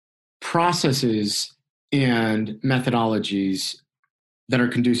processes and methodologies that are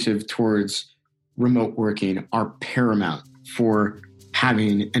conducive towards remote working are paramount for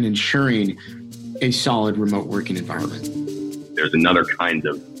having and ensuring a solid remote working environment. There's another kind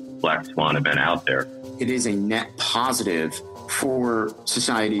of black swan event out there. It is a net positive for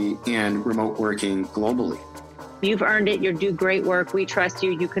society and remote working globally. You've earned it. You do great work. We trust you.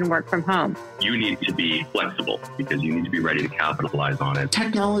 You can work from home. You need to be flexible because you need to be ready to capitalize on it.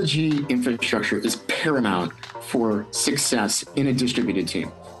 Technology infrastructure is paramount for success in a distributed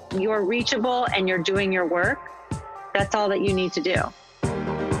team. You're reachable and you're doing your work. That's all that you need to do.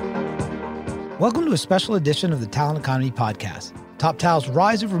 Welcome to a special edition of the Talent Economy Podcast, TopTal's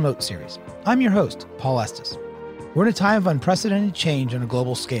Rise of Remote series. I'm your host, Paul Estes. We're in a time of unprecedented change on a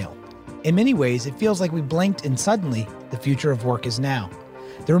global scale. In many ways, it feels like we blinked and suddenly the future of work is now.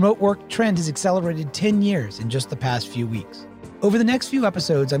 The remote work trend has accelerated 10 years in just the past few weeks. Over the next few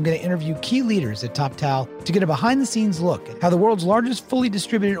episodes, I'm going to interview key leaders at TopTal to get a behind-the-scenes look at how the world's largest fully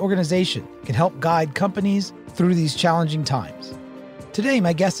distributed organization can help guide companies through these challenging times. Today,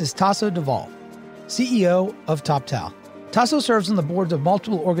 my guest is Tasso Duvall, CEO of TopTal. Tasso serves on the boards of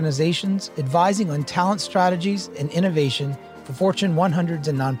multiple organizations, advising on talent strategies and innovation for Fortune 100s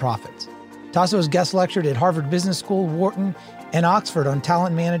and nonprofits. Tasso has guest lectured at Harvard Business School, Wharton, and Oxford on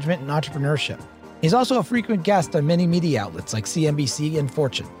talent management and entrepreneurship. He's also a frequent guest on many media outlets like CNBC and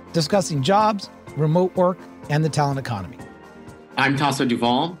Fortune, discussing jobs, remote work, and the talent economy. I'm Tasso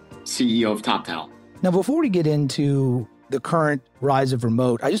Duvall, CEO of TopTal. Now, before we get into the current rise of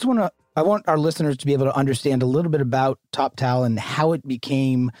remote, I want our listeners to be able to understand a little bit about TopTal and how it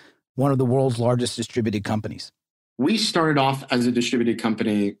became one of the world's largest distributed companies. We started off as a distributed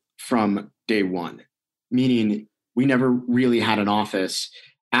company from day one, meaning we never really had an office.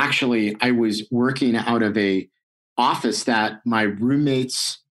 Actually, I was working out of a office that my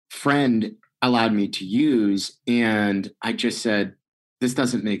roommate's friend allowed me to use. And I just said, this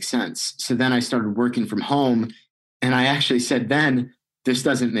doesn't make sense. So then I started working from home. And I actually said, then this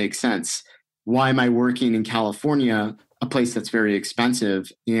doesn't make sense. Why am I working in California, a place that's very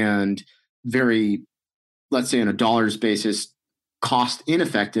expensive and very, let's say on a dollars basis, cost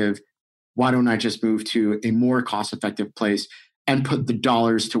ineffective? Why don't I just move to a more cost effective place and put the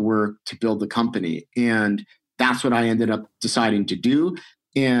dollars to work to build the company? And that's what I ended up deciding to do.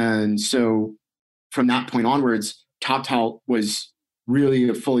 And so from that point onwards, TopTal was really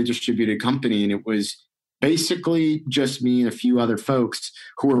a fully distributed company. And it was basically just me and a few other folks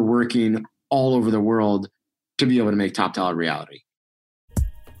who were working all over the world to be able to make TopTal a reality.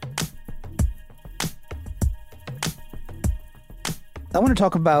 I want to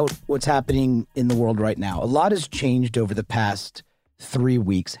talk about what's happening in the world right now. A lot has changed over the past 3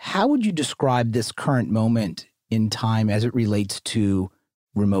 weeks. How would you describe this current moment in time as it relates to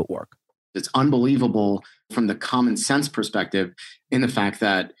remote work? It's unbelievable from the common sense perspective in the fact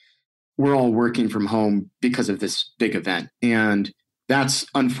that we're all working from home because of this big event. And that's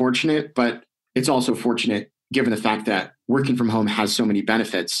unfortunate, but it's also fortunate given the fact that working from home has so many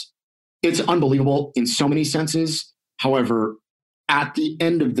benefits. It's unbelievable in so many senses. However, at the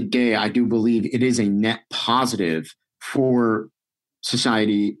end of the day, I do believe it is a net positive for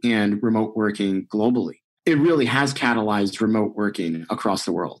society and remote working globally. It really has catalyzed remote working across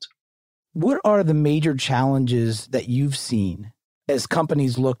the world. What are the major challenges that you've seen as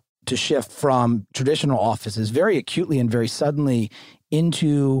companies look to shift from traditional offices very acutely and very suddenly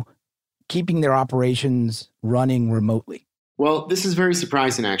into keeping their operations running remotely? Well, this is very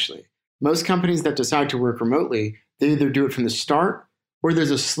surprising, actually. Most companies that decide to work remotely, they either do it from the start or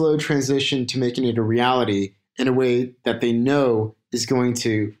there's a slow transition to making it a reality in a way that they know is going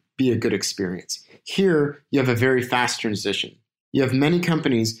to be a good experience. Here, you have a very fast transition. You have many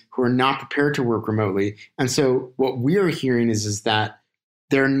companies who are not prepared to work remotely. And so what we are hearing is that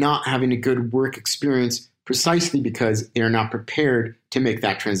they're not having a good work experience precisely because they're not prepared to make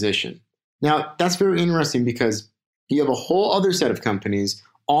that transition. Now, that's very interesting because you have a whole other set of companies,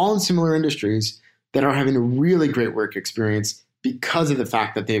 all in similar industries, that are having a really great work experience because of the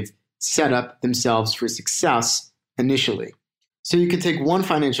fact that they've set up themselves for success initially. So you could take one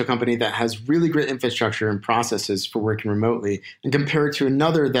financial company that has really great infrastructure and processes for working remotely and compare it to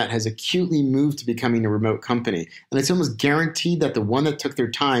another that has acutely moved to becoming a remote company. And it's almost guaranteed that the one that took their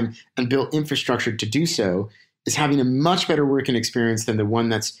time and built infrastructure to do so is having a much better working experience than the one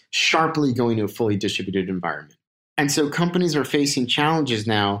that's sharply going to a fully distributed environment. And so companies are facing challenges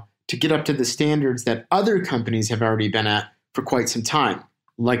now to get up to the standards that other companies have already been at for quite some time,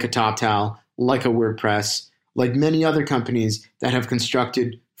 like a TopTal, like a WordPress, like many other companies that have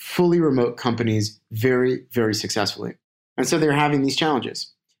constructed fully remote companies very, very successfully. And so they're having these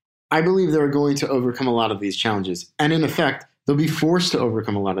challenges. I believe they're going to overcome a lot of these challenges. And in effect, they'll be forced to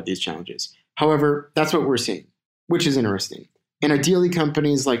overcome a lot of these challenges. However, that's what we're seeing, which is interesting. And ideally,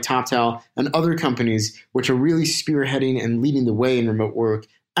 companies like TopTal and other companies which are really spearheading and leading the way in remote work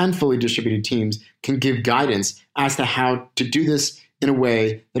and fully distributed teams can give guidance as to how to do this in a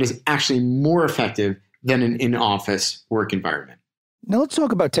way that is actually more effective than an in-office work environment. Now let's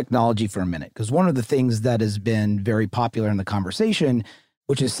talk about technology for a minute, because one of the things that has been very popular in the conversation,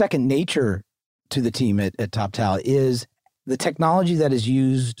 which is second nature to the team at TopTal, is the technology that is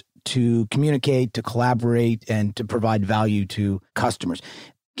used to communicate, to collaborate, and to provide value to customers.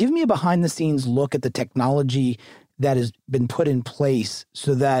 Give me a behind-the-scenes look at the technology that has been put in place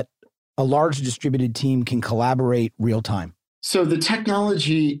so that a large distributed team can collaborate real time. So the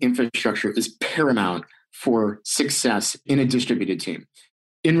technology infrastructure is paramount for success in a distributed team.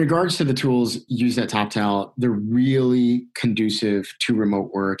 In regards to the tools used at TopTal, they're really conducive to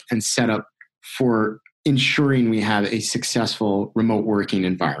remote work and set up for ensuring we have a successful remote working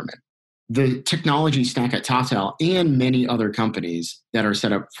environment. The technology stack at TopTal and many other companies that are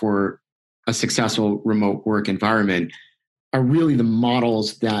set up for a successful remote work environment are really the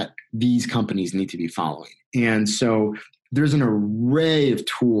models that these companies need to be following. And so there's an array of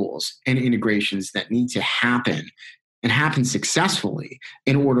tools and integrations that need to happen and happen successfully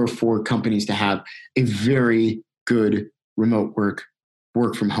in order for companies to have a very good remote work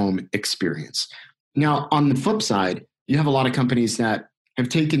from home experience. Now, on the flip side, you have a lot of companies that have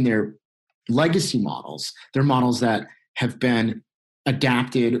taken their legacy models, their models that have been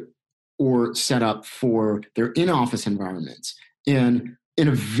adapted or set up for their in-office environments, and in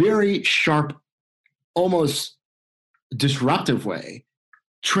a very sharp, almost disruptive way,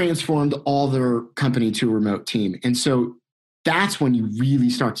 transformed all their company to a remote team. And so that's when you really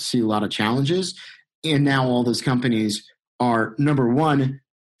start to see a lot of challenges. And now all those companies are, number one,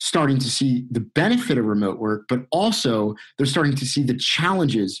 starting to see the benefit of remote work, but also they're starting to see the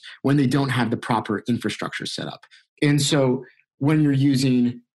challenges when they don't have the proper infrastructure set up. And so when you're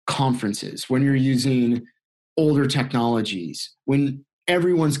using conferences, when you're using older technologies, when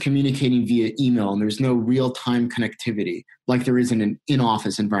everyone's communicating via email and there's no real-time connectivity like there is in an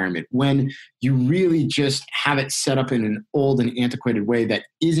in-office environment, when you really just have it set up in an old and antiquated way that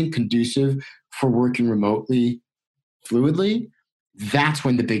isn't conducive for working remotely fluidly, that's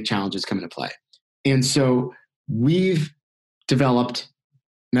when the big challenges come into play. And so we've developed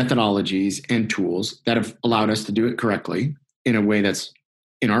methodologies and tools that have allowed us to do it correctly in a way that's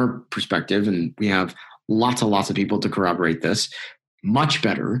in our perspective, and we have lots and lots of people to corroborate this, much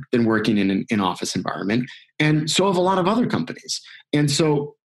better than working in an in-office environment. And so have a lot of other companies. And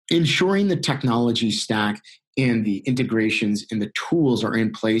so ensuring the technology stack and the integrations and the tools are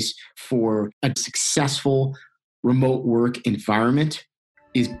in place for a successful remote work environment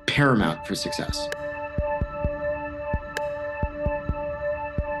is paramount for success.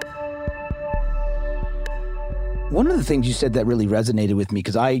 One of the things you said that really resonated with me,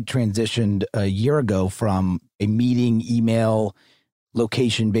 because I transitioned a year ago from a meeting, email,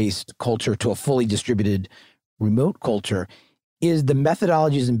 location-based culture to a fully distributed remote culture, is the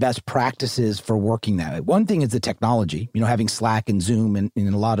methodologies and best practices for working that way. One thing is the technology, having Slack and Zoom and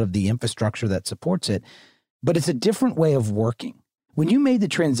a lot of the infrastructure that supports it, but it's a different way of working. When you made the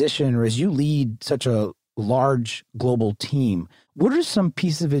transition, or as you lead such a large global team, what are some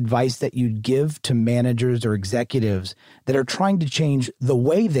pieces of advice that you'd give to managers or executives that are trying to change the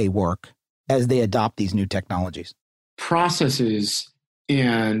way they work as they adopt these new technologies? Processes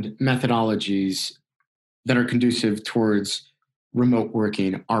and methodologies that are conducive towards remote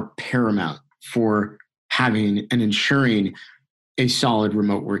working are paramount for having and ensuring a solid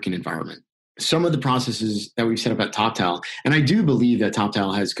remote working environment. Some of the processes that we've set up at TopTal, and I do believe that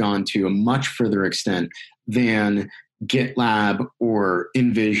TopTal has gone to a much further extent than GitLab or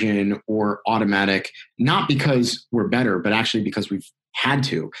InVision or Automatic, not because we're better, but actually because we've had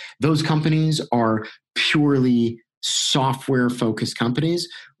to. Those companies are purely software-focused companies.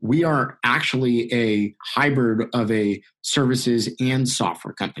 We are actually a hybrid of a services and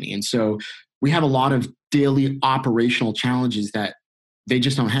software company. And so we have a lot of daily operational challenges that they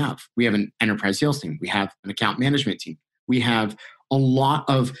just don't have. We have an enterprise sales team. We have an account management team. We have a lot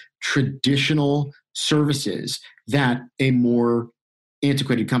of traditional services that a more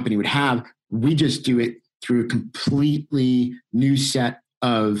antiquated company would have. We just do it through a completely new set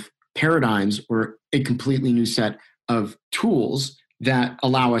of paradigms or a completely new set of tools that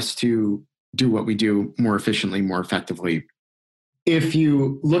allow us to do what we do more efficiently, more effectively. If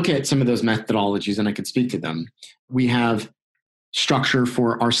you look at some of those methodologies, and I could speak to them, we have structure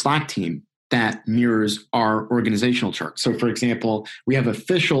for our Slack team that mirrors our organizational chart. So for example, we have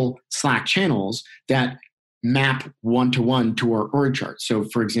official Slack channels that map one-to-one to our org chart. So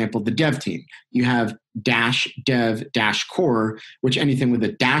for example, the dev team, you have -dev-core, which anything with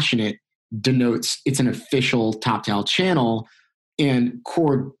a dash in it denotes it's an official TopTal channel, and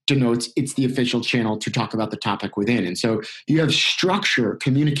core denotes it's the official channel to talk about the topic within. And so you have structure,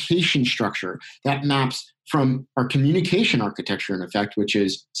 communication structure that maps from our communication architecture in effect, which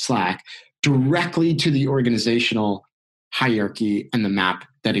is Slack, directly to the organizational hierarchy and the map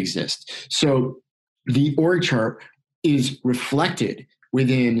that exists. So the org chart is reflected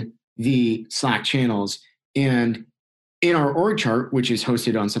within the Slack channels. And in our org chart, which is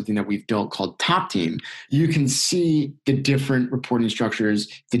hosted on something that we've built called Top Team, you can see the different reporting structures,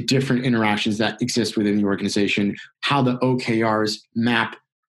 the different interactions that exist within the organization, how the OKRs map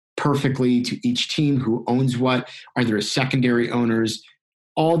perfectly to each team, who owns what, are there secondary owners,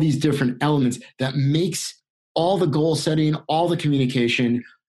 all these different elements that makes all the goal setting, all the communication,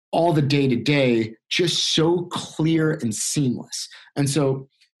 all the day-to-day just so clear and seamless. And so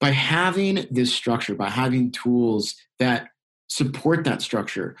by having this structure, by having tools that support that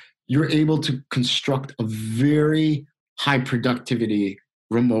structure, you're able to construct a very high productivity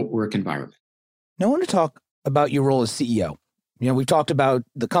remote work environment. Now, I want to talk about your role as CEO. We've talked about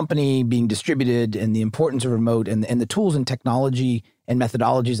the company being distributed and the importance of remote and the tools and technology and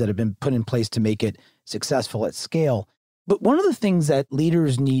methodologies that have been put in place to make it successful at scale. But one of the things that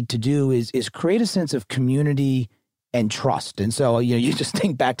leaders need to do is create a sense of community and trust. And so, you just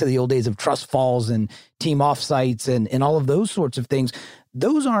think back to the old days of trust falls and team offsites and all of those sorts of things.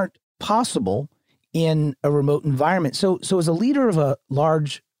 Those aren't possible in a remote environment. So as a leader of a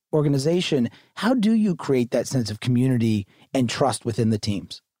large organization, how do you create that sense of community and trust within the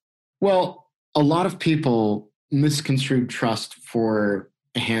teams? Well, a lot of people misconstrue trust for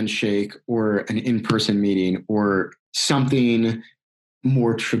a handshake or an in-person meeting or something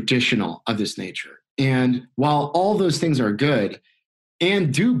more traditional of this nature. And while all those things are good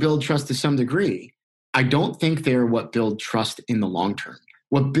and do build trust to some degree, I don't think they're what build trust in the long term.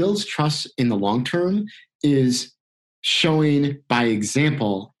 What builds trust in the long term is showing by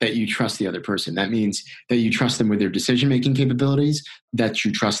example that you trust the other person. That means that you trust them with their decision-making capabilities, that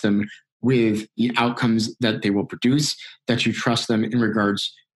you trust them with the outcomes that they will produce, that you trust them in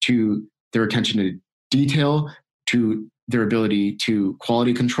regards to their attention to detail, to their ability to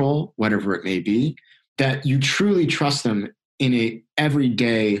quality control, whatever it may be, that you truly trust them in a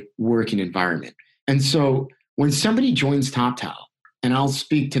everyday working environment. And so when somebody joins TopTal, and I'll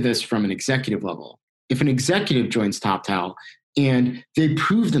speak to this from an executive level, if an executive joins TopTal and they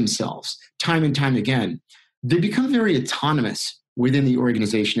prove themselves time and time again, they become very autonomous within the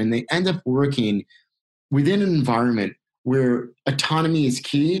organization and they end up working within an environment where autonomy is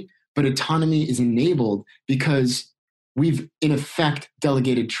key, but autonomy is enabled because we've in effect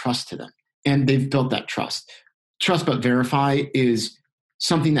delegated trust to them and they've built that trust. Trust but verify is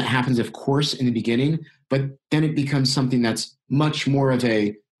something that happens, of course, in the beginning, but then it becomes something that's much more of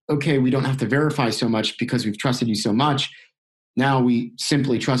a, okay, we don't have to verify so much because we've trusted you so much. Now we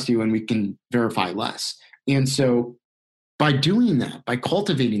simply trust you and we can verify less. And so by doing that, by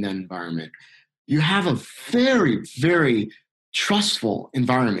cultivating that environment, you have a very, very trustful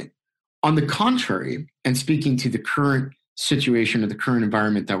environment. On the contrary, and speaking to the current situation or the current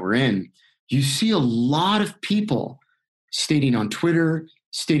environment that we're in, you see a lot of people stating on Twitter,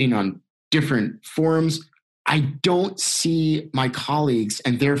 stating on different forums, I don't see my colleagues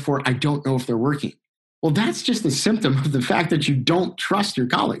and therefore I don't know if they're working. Well, that's just a symptom of the fact that you don't trust your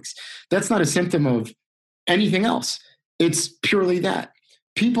colleagues. That's not a symptom of anything else. It's purely that.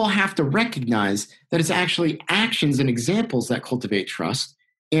 People have to recognize that it's actually actions and examples that cultivate trust,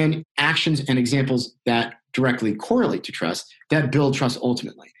 and actions and examples that directly correlate to trust that build trust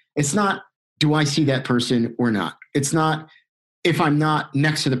ultimately. It's not, do I see that person or not? It's not, if I'm not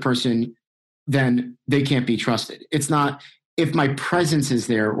next to the person, then they can't be trusted. It's not, if my presence is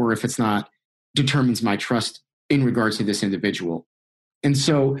there or if it's not, determines my trust in regards to this individual. And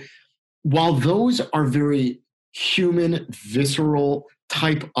so while those are very human, visceral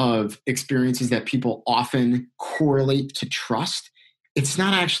type of experiences that people often correlate to trust, it's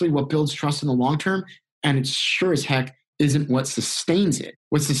not actually what builds trust in the long term, and it sure as heck isn't what sustains it.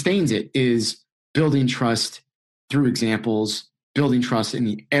 What sustains it is building trust through examples, building trust in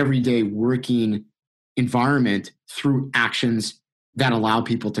the everyday working environment through actions that allow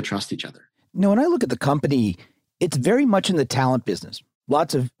people to trust each other. Now, when I look at the company, it's very much in the talent business.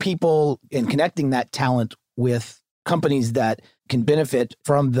 Lots of people and connecting that talent with companies that can benefit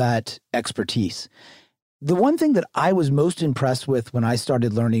from that expertise. The one thing that I was most impressed with when I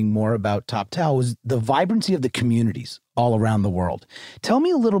started learning more about TopTal was the vibrancy of the communities all around the world. Tell me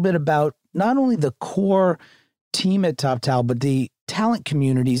a little bit about not only the core team at TopTal, but the talent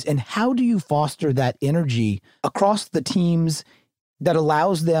communities, and how do you foster that energy across the teams that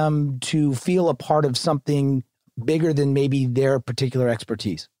allows them to feel a part of something bigger than maybe their particular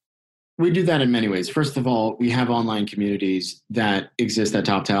expertise? We do that in many ways. First of all, we have online communities that exist at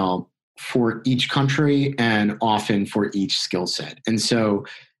TopTal for each country and often for each skill set. And so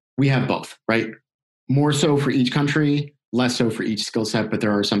we have both, right? More so for each country, less so for each skill set, but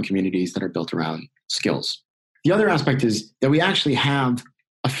there are some communities that are built around skills. The other aspect is that we actually have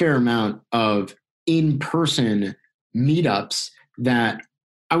a fair amount of in-person meetups that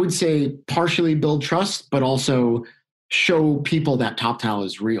I would say partially build trust, but also show people that TopTal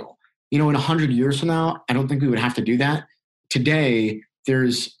is real. In 100 years from now, I don't think we would have to do that. Today,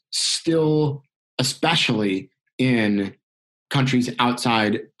 there's still, especially in countries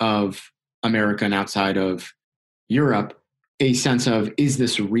outside of America and outside of Europe, a sense of, is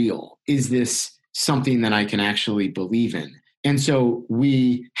this real? Is this something that I can actually believe in? And so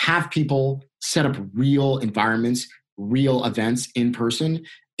we have people set up real environments, real events in person,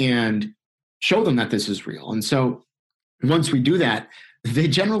 and show them that this is real. And so once we do that, they,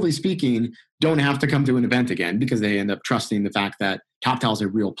 generally speaking, don't have to come to an event again because they end up trusting the fact that TopTal is a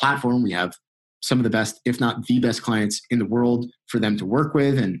real platform. We have some of the best, if not the best clients in the world for them to work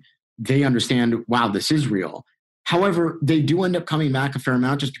with, and they understand, wow, this is real. However, they do end up coming back a fair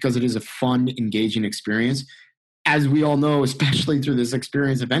amount just because it is a fun, engaging experience. As we all know, especially through this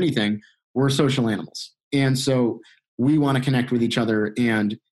experience, if anything, we're social animals. And so we want to connect with each other,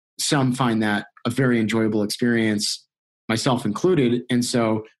 and some find that a very enjoyable experience, myself included. And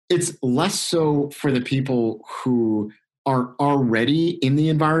so it's less so for the people who are already in the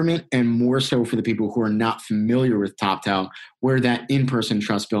environment and more so for the people who are not familiar with TopTal, where that in-person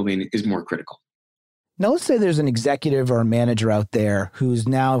trust building is more critical. Now, let's say there's an executive or a manager out there who's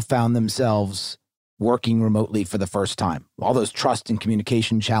now found themselves working remotely for the first time, all those trust and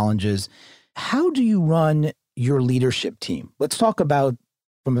communication challenges. How do you run your leadership team? Let's talk about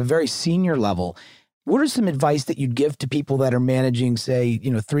from a very senior level. What are some advice that you'd give to people that are managing, say,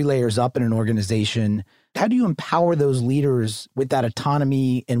 3 layers up in an organization? How do you empower those leaders with that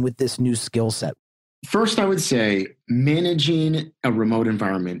autonomy and with this new skill set? First, I would say managing a remote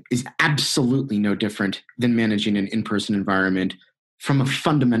environment is absolutely no different than managing an in-person environment from a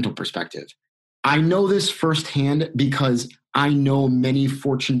fundamental perspective. I know this firsthand because I know many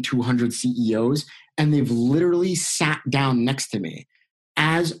Fortune 200 CEOs, and they've literally sat down next to me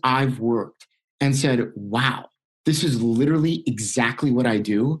as I've worked and said, wow, this is literally exactly what I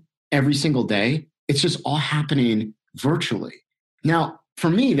do every single day. It's just all happening virtually. Now, for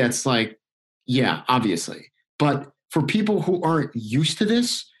me, that's like, yeah, obviously. But for people who aren't used to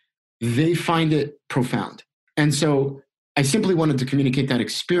this, they find it profound. And so I simply wanted to communicate that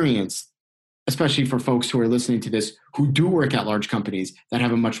experience, especially for folks who are listening to this, who do work at large companies that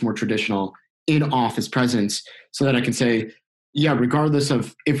have a much more traditional in-office presence, so that I can say, yeah, regardless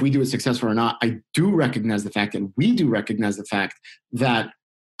of if we do it successful or not, I do recognize the fact, and we do recognize the fact, that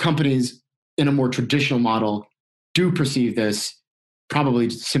companies in a more traditional model do perceive this, probably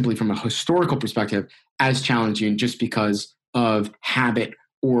simply from a historical perspective, as challenging just because of habit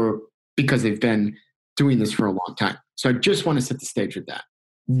or because they've been doing this for a long time. So I just want to set the stage with that.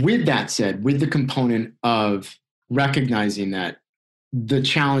 With that said, with the component of recognizing that the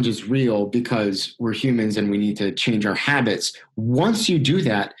challenge is real because we're humans and we need to change our habits, once you do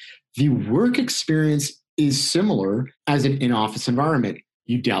that, the work experience is similar as an in-office environment.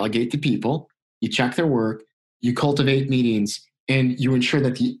 You delegate to people, you check their work, you cultivate meetings, and you ensure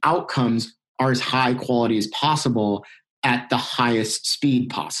that the outcomes are as high quality as possible at the highest speed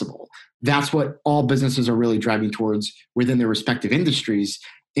possible. That's what all businesses are really driving towards within their respective industries.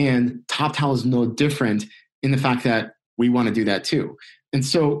 And TopTal is no different in the fact that we want to do that too. And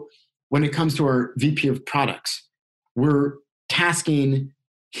so when it comes to our VP of products, we're tasking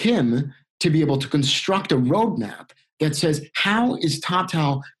him to be able to construct a roadmap that says, how is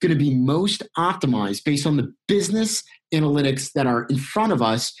TopTal going to be most optimized based on the business analytics that are in front of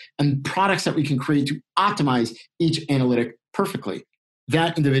us and products that we can create to optimize each analytic perfectly?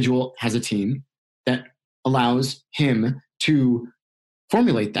 That individual has a team that allows him to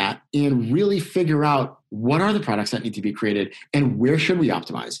formulate that and really figure out what are the products that need to be created and where should we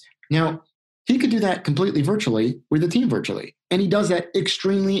optimize. Now, he could do that completely virtually with the team virtually, and he does that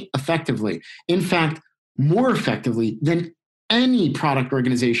extremely effectively. In fact, more effectively than any product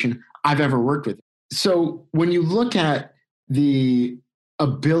organization I've ever worked with. So when you look at the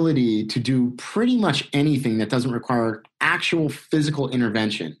ability to do pretty much anything that doesn't require actual physical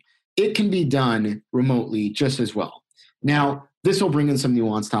intervention, it can be done remotely just as well. Now, this will bring in some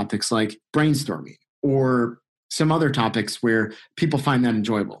nuanced topics like brainstorming or some other topics where people find that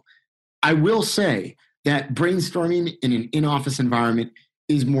enjoyable. I will say that brainstorming in an in-office environment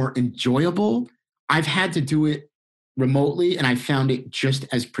is more enjoyable. I've had to do it remotely, and I found it just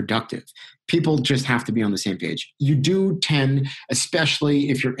as productive. People just have to be on the same page. You do tend, especially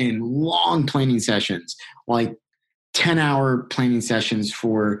if you're in long planning sessions, like 10-hour planning sessions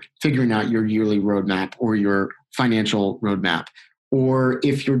for figuring out your yearly roadmap or your financial roadmap, or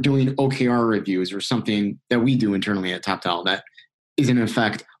if you're doing OKR reviews or something that we do internally at TopTal that is in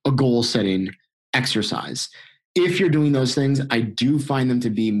effect a goal-setting exercise. If you're doing those things, I do find them to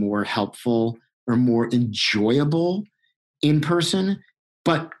be more helpful or more enjoyable in person,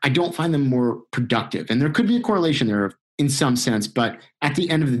 but I don't find them more productive. And there could be a correlation there in some sense, but at the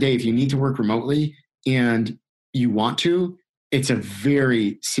end of the day, if you need to work remotely and you want to, it's a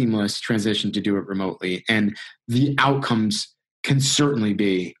very seamless transition to do it remotely. And the outcomes can certainly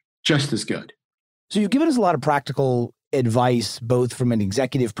be just as good. So you've given us a lot of practical advice, both from an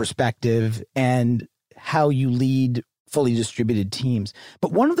executive perspective and how you lead fully distributed teams.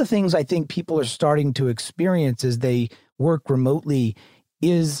 But one of the things I think people are starting to experience as they work remotely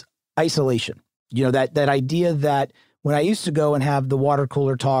is isolation. You know, that idea that when I used to go and have the water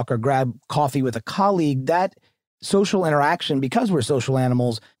cooler talk or grab coffee with a colleague, that social interaction, because we're social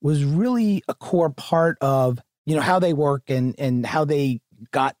animals, was really a core part of, you know, how they work and how they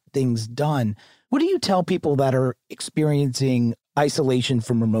got things done. What do you tell people that are experiencing isolation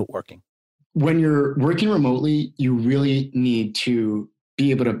from remote working? When you're working remotely, you really need to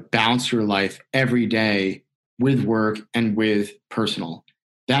be able to balance your life every day with work and with personal.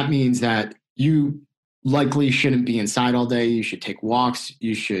 That means that you likely shouldn't be inside all day. You should take walks.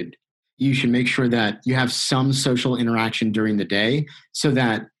 You should make sure that you have some social interaction during the day so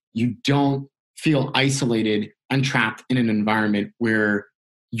that you don't feel isolated and trapped in an environment where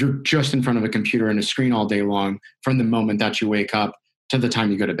you're just in front of a computer and a screen all day long from the moment that you wake up to the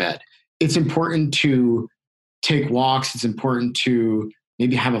time you go to bed. It's important to take walks. It's important to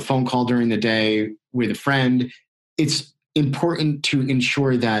maybe have a phone call during the day with a friend. It's important to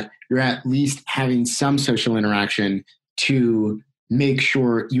ensure that you're at least having some social interaction to make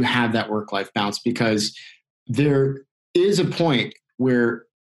sure you have that work-life balance, because there is a point where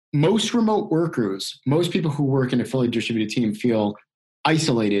most remote workers, most people who work in a fully distributed team feel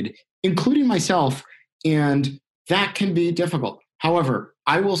isolated, including myself, and that can be difficult. However,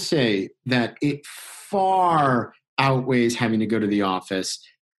 I will say that it far outweighs having to go to the office,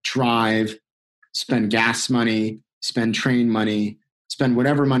 drive, spend gas money, spend train money, spend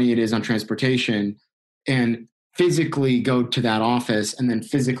whatever money it is on transportation, and physically go to that office and then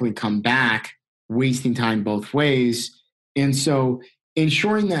physically come back, wasting time both ways. And so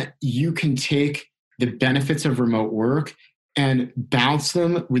ensuring that you can take the benefits of remote work and balance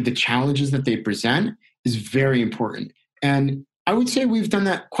them with the challenges that they present is very important. And I would say we've done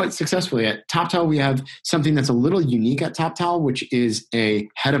that quite successfully. At TopTal, we have something that's a little unique at TopTal, which is a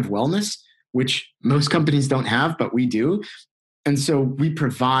head of wellness, which most companies don't have, but we do. And so we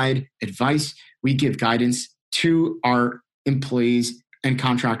provide advice, we give guidance to our employees and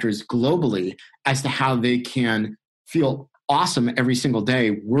contractors globally as to how they can feel awesome every single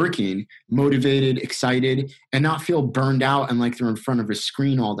day, working, motivated, excited, and not feel burned out and like they're in front of a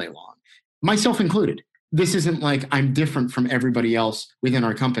screen all day long. Myself included. This isn't like I'm different from everybody else within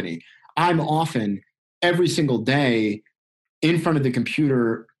our company. I'm often every single day in front of the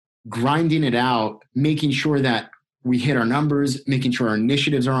computer, grinding it out, making sure that we hit our numbers, making sure our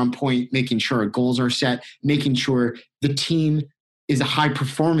initiatives are on point, making sure our goals are set, making sure the team is a high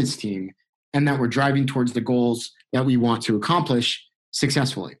performance team and that we're driving towards the goals that we want to accomplish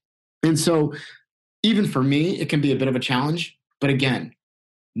successfully. And so even for me, it can be a bit of a challenge. But again,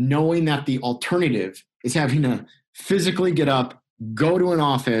 knowing that the alternative is having to physically get up, go to an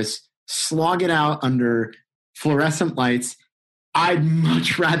office, slog it out under fluorescent lights, I'd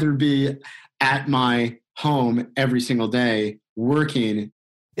much rather be at my home every single day working.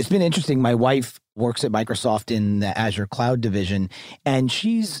 It's been interesting. My wife works at Microsoft in the Azure Cloud division, and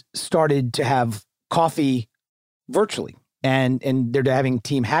she's started to have coffee virtually, and they're having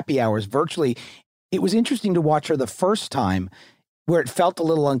team happy hours virtually. It was interesting to watch her the first time where it felt a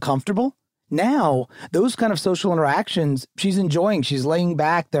little uncomfortable. Now, those kind of social interactions, she's enjoying. She's laying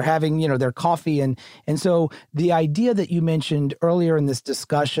back. They're having, their coffee. And so the idea that you mentioned earlier in this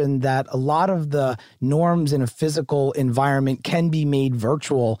discussion that a lot of the norms in a physical environment can be made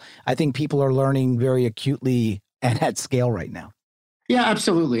virtual, I think people are learning very acutely and at scale right now. Yeah,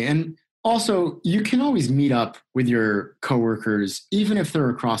 absolutely. And also, you can always meet up with your coworkers, even if they're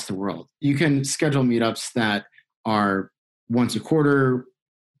across the world. You can schedule meetups that are once a quarter, a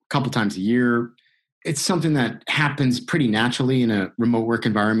couple times a year. It's something that happens pretty naturally in a remote work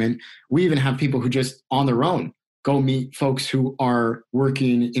environment. We even have people who just on their own go meet folks who are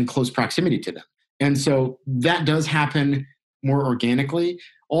working in close proximity to them. And so that does happen more organically.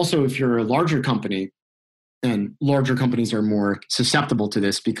 Also, if you're a larger company, and larger companies are more susceptible to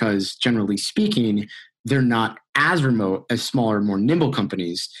this because generally speaking, they're not as remote as smaller, more nimble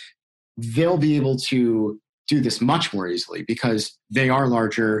companies. They'll be able to do this much more easily because they are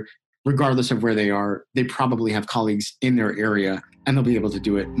larger. Regardless of where they are, they probably have colleagues in their area and they'll be able to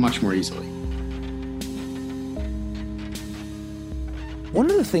do it much more easily. One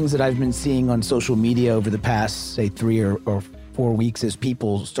of the things that I've been seeing on social media over the past, say, 3 or 4 weeks as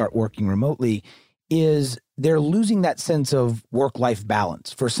people start working remotely is they're losing that sense of work-life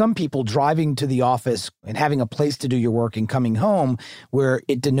balance. For some people, driving to the office and having a place to do your work and coming home where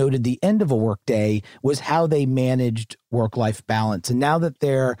it denoted the end of a workday was how they managed work-life balance. And now that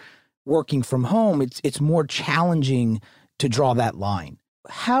they're working from home, it's more challenging to draw that line.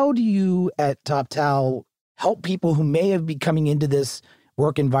 How do you at TopTal help people who may have been coming into this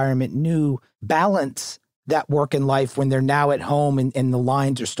work environment new balance that work and life when they're now at home and the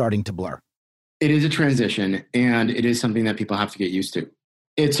lines are starting to blur? It is a transition, and it is something that people have to get used to.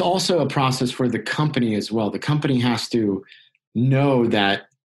 It's also a process for the company as well. The company has to know that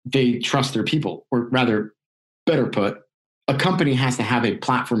they trust their people, or rather, better put, a company has to have a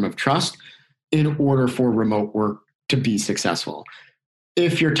platform of trust in order for remote work to be successful.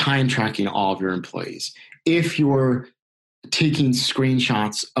 If you're time tracking all of your employees, if you're taking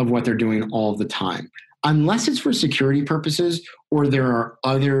screenshots of what they're doing all the time, unless it's for security purposes or there are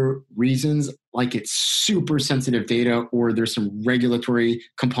other reasons, like it's super sensitive data or there's some regulatory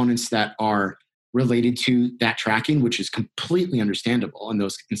components that are related to that tracking, which is completely understandable in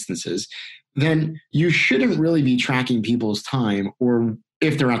those instances, then you shouldn't really be tracking people's time or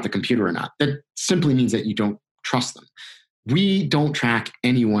if they're at the computer or not. That simply means that you don't trust them. We don't track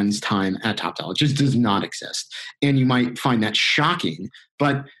anyone's time at TopTal. It just does not exist. And you might find that shocking,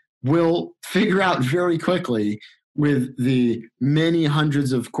 but we'll figure out very quickly with the many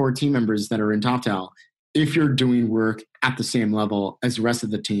hundreds of core team members that are in TopTal if you're doing work at the same level as the rest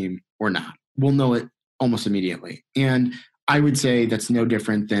of the team or not. We'll know it almost immediately. And I would say that's no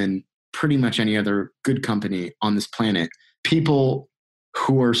different than pretty much any other good company on this planet. People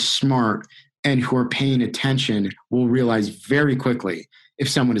who are smart and who are paying attention will realize very quickly if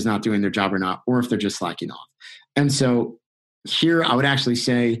someone is not doing their job or not, or if they're just slacking off. And so here I would actually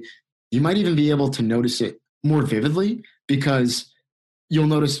say you might even be able to notice it more vividly because you'll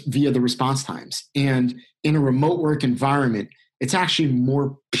notice via the response times. And in a remote work environment, it's actually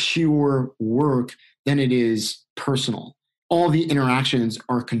more pure work than it is personal. All the interactions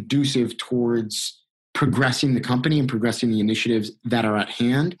are conducive towards progressing the company and progressing the initiatives that are at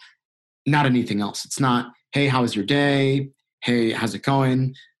hand, not anything else. It's not, hey, how was your day? Hey, how's it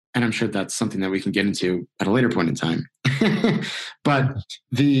going? And I'm sure that's something that we can get into at a later point in time. But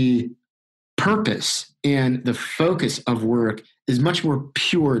the purpose and the focus of work is much more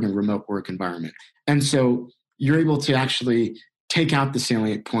pure in a remote work environment. And so you're able to actually take out the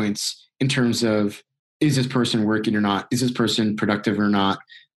salient points in terms of, is this person working or not? Is this person productive or not?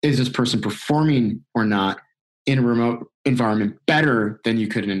 Is this person performing or not in a remote environment better than you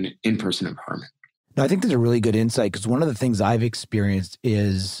could in an in-person environment? No, I think that's a really good insight because one of the things I've experienced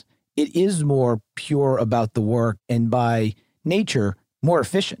is it is more pure about the work and by nature, more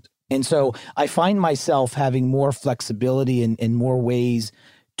efficient. And so I find myself having more flexibility and more ways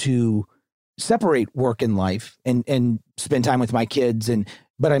to separate work and life and spend time with my kids.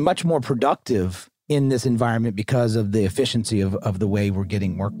 But I'm much more productive in this environment because of the efficiency of the way we're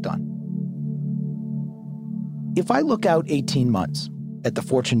getting work done. If I look out 18 months at the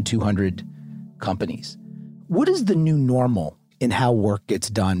Fortune 200 companies, what is the new normal in how work gets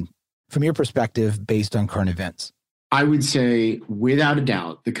done from your perspective based on current events? I would say, without a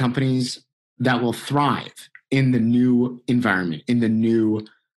doubt, the companies that will thrive in the new environment, in the new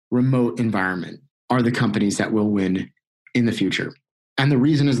remote environment, are the companies that will win in the future. And the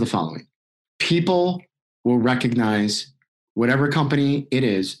reason is the following. People will recognize whatever company it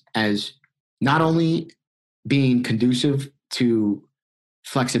is as not only being conducive to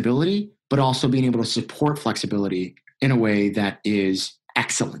flexibility, but also being able to support flexibility in a way that is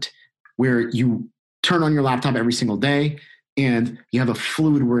excellent, where you turn on your laptop every single day and you have a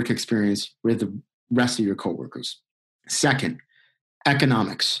fluid work experience with the rest of your coworkers. Second,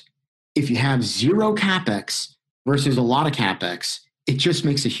 economics. If you have zero CapEx versus a lot of CapEx, it just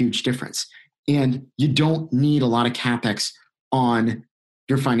makes a huge difference. And you don't need a lot of CapEx on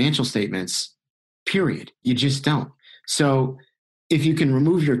your financial statements, period. You just don't. So if you can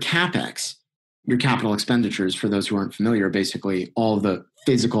remove your CapEx, your capital expenditures, for those who aren't familiar, basically all the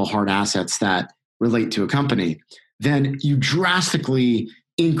physical hard assets that relate to a company, then you drastically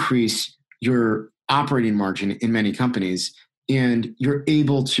increase your operating margin in many companies, and you're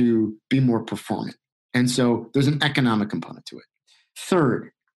able to be more performant. And so there's an economic component to it.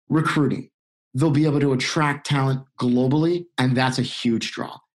 Third, recruiting. They'll be able to attract talent globally, and that's a huge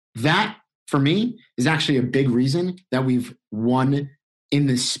draw. That, for me, is actually a big reason that we've won in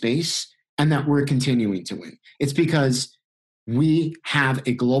this space and that we're continuing to win. It's because we have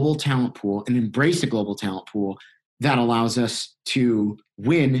a global talent pool and embrace a global talent pool that allows us to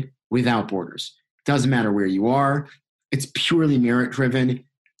win without borders. Doesn't matter where you are. It's purely merit driven.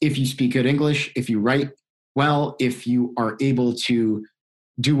 If you speak good English, if you write well, if you are able to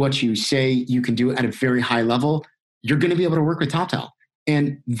do what you say you can do at a very high level, you're going to be able to work with TopTal.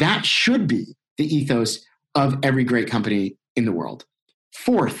 And that should be the ethos of every great company in the world.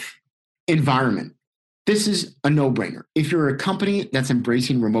 Fourth, environment. This is a no-brainer. If you're a company that's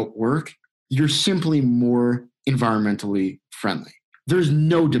embracing remote work, you're simply more environmentally friendly. There's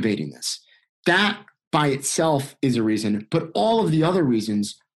no debating this. That by itself is a reason, but all of the other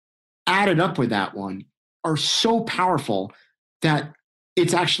reasons added up with that one are so powerful that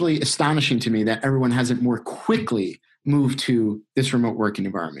it's actually astonishing to me that everyone hasn't more quickly moved to this remote working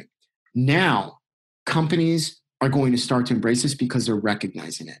environment. Now, companies are going to start to embrace this because they're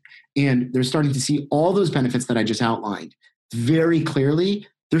recognizing it. And they're starting to see all those benefits that I just outlined very clearly.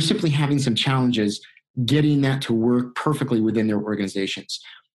 They're simply having some challenges getting that to work perfectly within their organizations.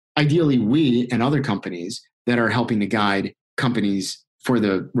 Ideally, we and other companies that are helping to guide companies for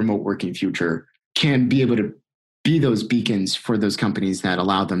the remote working future can be able to be those beacons for those companies that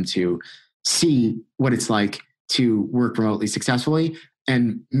allow them to see what it's like to work remotely successfully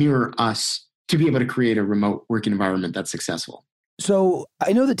and mirror us to be able to create a remote working environment that's successful. So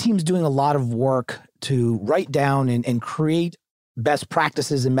I know the team's doing a lot of work to write down and create best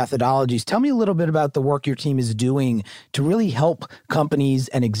practices and methodologies. Tell me a little bit about the work your team is doing to really help companies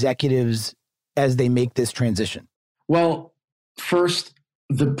and executives as they make this transition. Well, first,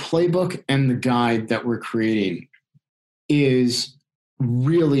 the playbook and the guide that we're creating is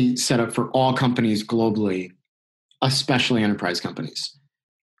really set up for all companies globally, especially enterprise companies.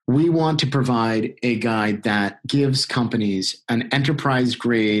 We want to provide a guide that gives companies an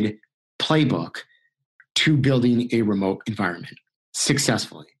enterprise-grade playbook to building a remote environment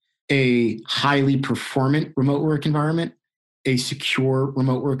successfully. A highly performant remote work environment, a secure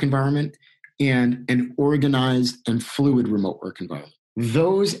remote work environment, and an organized and fluid remote work environment.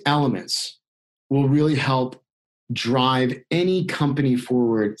 Those elements will really help drive any company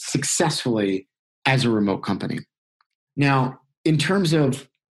forward successfully as a remote company. Now, in terms of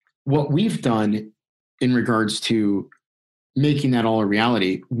what we've done in regards to making that all a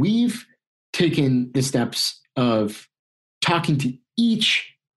reality, we've taken the steps of talking to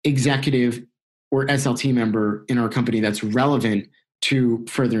each executive or SLT member in our company that's relevant to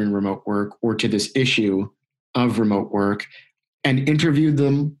furthering remote work or to this issue of remote work, and interviewed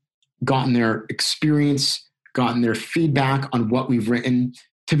them, gotten their experience, gotten their feedback on what we've written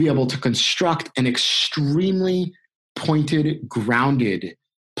to be able to construct an extremely pointed, grounded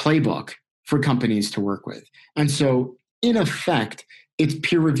playbook for companies to work with. And so, in effect, it's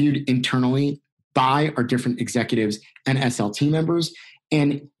peer-reviewed internally by our different executives and SLT members.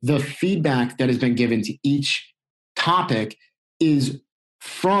 And the feedback that has been given to each topic is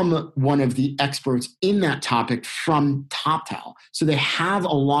from one of the experts in that topic from TopTal. So they have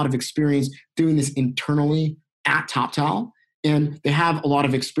a lot of experience doing this internally at TopTal, and they have a lot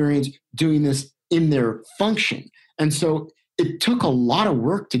of experience doing this in their function. And so it took a lot of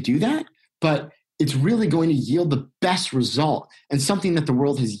work to do that, but it's really going to yield the best result and something that the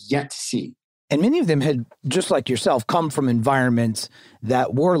world has yet to see. And many of them had, just like yourself, come from environments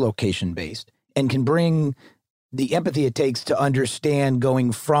that were location-based and can bring the empathy it takes to understand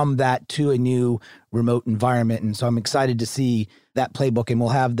going from that to a new remote environment. And so I'm excited to see that playbook, and we'll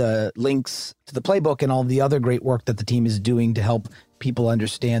have the links to the playbook and all the other great work that the team is doing to help people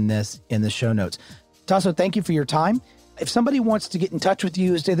understand this in the show notes. Tasso, thank you for your time. If somebody wants to get in touch with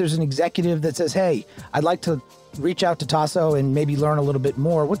you, say there's an executive that says, hey, I'd like to reach out to Tasso and maybe learn a little bit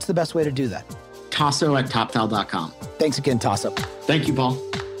more, what's the best way to do that? Tasso@toptal.com. Thanks again, Tasso. Thank you, Paul.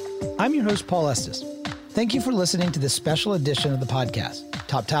 I'm your host, Paul Estes. Thank you for listening to this special edition of the podcast,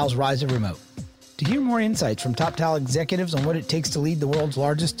 TopTal's Rise of Remote. To hear more insights from TopTal executives on what it takes to lead the world's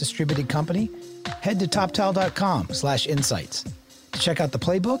largest distributed company, head to toptal.com/insights. Check out the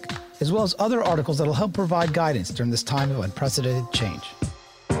playbook, as well as other articles that'll help provide guidance during this time of unprecedented change.